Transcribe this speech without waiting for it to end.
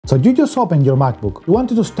So you just open your MacBook, you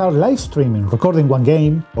wanted to start live streaming, recording one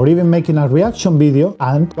game, or even making a reaction video,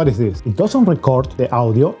 and what is this? It doesn't record the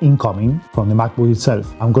audio incoming from the MacBook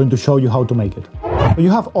itself. I'm going to show you how to make it. So you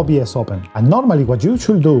have OBS open, and normally what you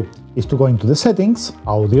should do is to go into the settings,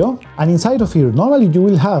 audio, and inside of here, normally you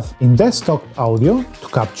will have in desktop audio to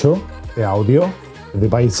capture the audio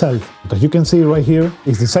by itself. But as you can see right here,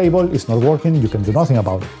 it's disabled, it's not working, you can do nothing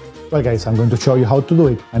about it. Well guys, I'm going to show you how to do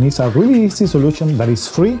it, and it's a really easy solution that is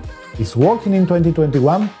free, it's working in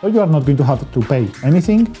 2021, so you are not going to have to pay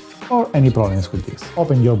anything or any problems with this.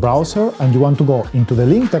 Open your browser and you want to go into the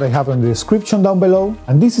link that I have in the description down below,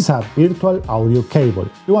 and this is a virtual audio cable.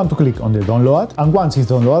 You want to click on the download, and once it's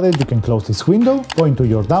downloaded you can close this window, go into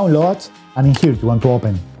your downloads, and in here you want to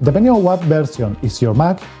open. Depending on what version is your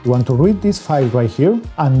Mac, you want to read this file right here,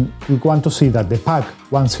 and you want to see that the pack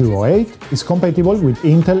 108 is compatible with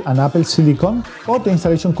Intel and Apple Silicon, but the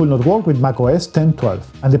installation could not work with macOS 10.12.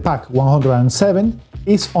 And the pack 107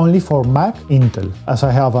 is only for Mac Intel. As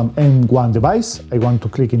I have an M1 device, I want to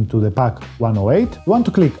click into the pack 108. You want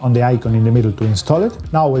to click on the icon in the middle to install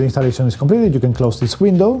it. Now when the installation is completed, you can close this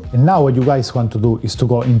window. And now what you guys want to do is to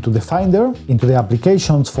go into the Finder, into the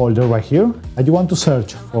Applications folder right here, and you want to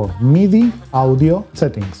search for MIDI audio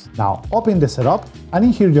settings. Now open the setup, and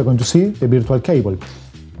in here you're going to see the virtual cable.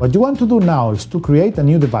 What you want to do now is to create a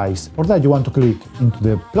new device. For that you want to click into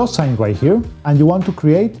the plus sign right here, and you want to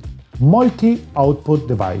create multi-output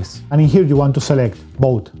device. And in here you want to select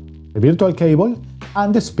both the virtual cable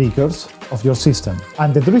and the speakers of your system.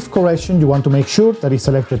 And the drift correction, you want to make sure that it's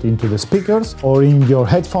selected into the speakers or in your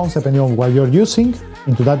headphones, depending on what you're using,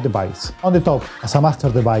 into that device. On the top, as a master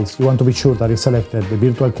device, you want to be sure that it's selected the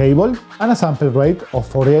virtual cable and a sample rate of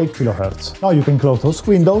 48 kHz. Now you can close those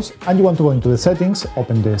windows, and you want to go into the settings,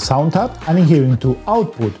 open the sound tab, and in here into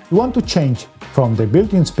output, you want to change from the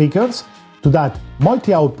built-in speakers to that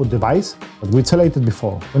multi-output device that we selected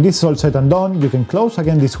before. When this is all said and done, you can close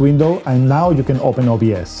again this window, and now you can open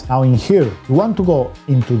OBS. Now in here, you want to go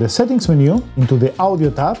into the settings menu, into the audio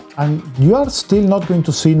tab, and you are still not going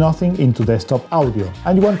to see nothing into desktop audio.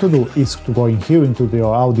 And you want to do is to go in here into the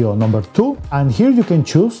audio number 2, and here you can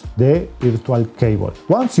choose the virtual cable.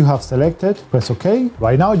 Once you have selected, press OK.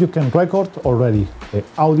 Right now you can record already the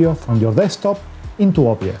audio from your desktop into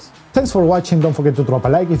OBS. Thanks for watching, don't forget to drop a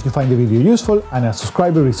like if you find the video useful, and a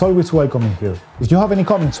subscriber is always welcome in here. If you have any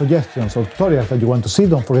comments, suggestions or tutorials that you want to see,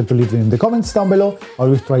 don't forget to leave them in the comments down below. I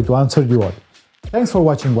always try to answer you all. Thanks for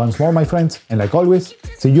watching once more, my friends, and like always,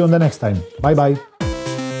 see you on the next time. Bye bye!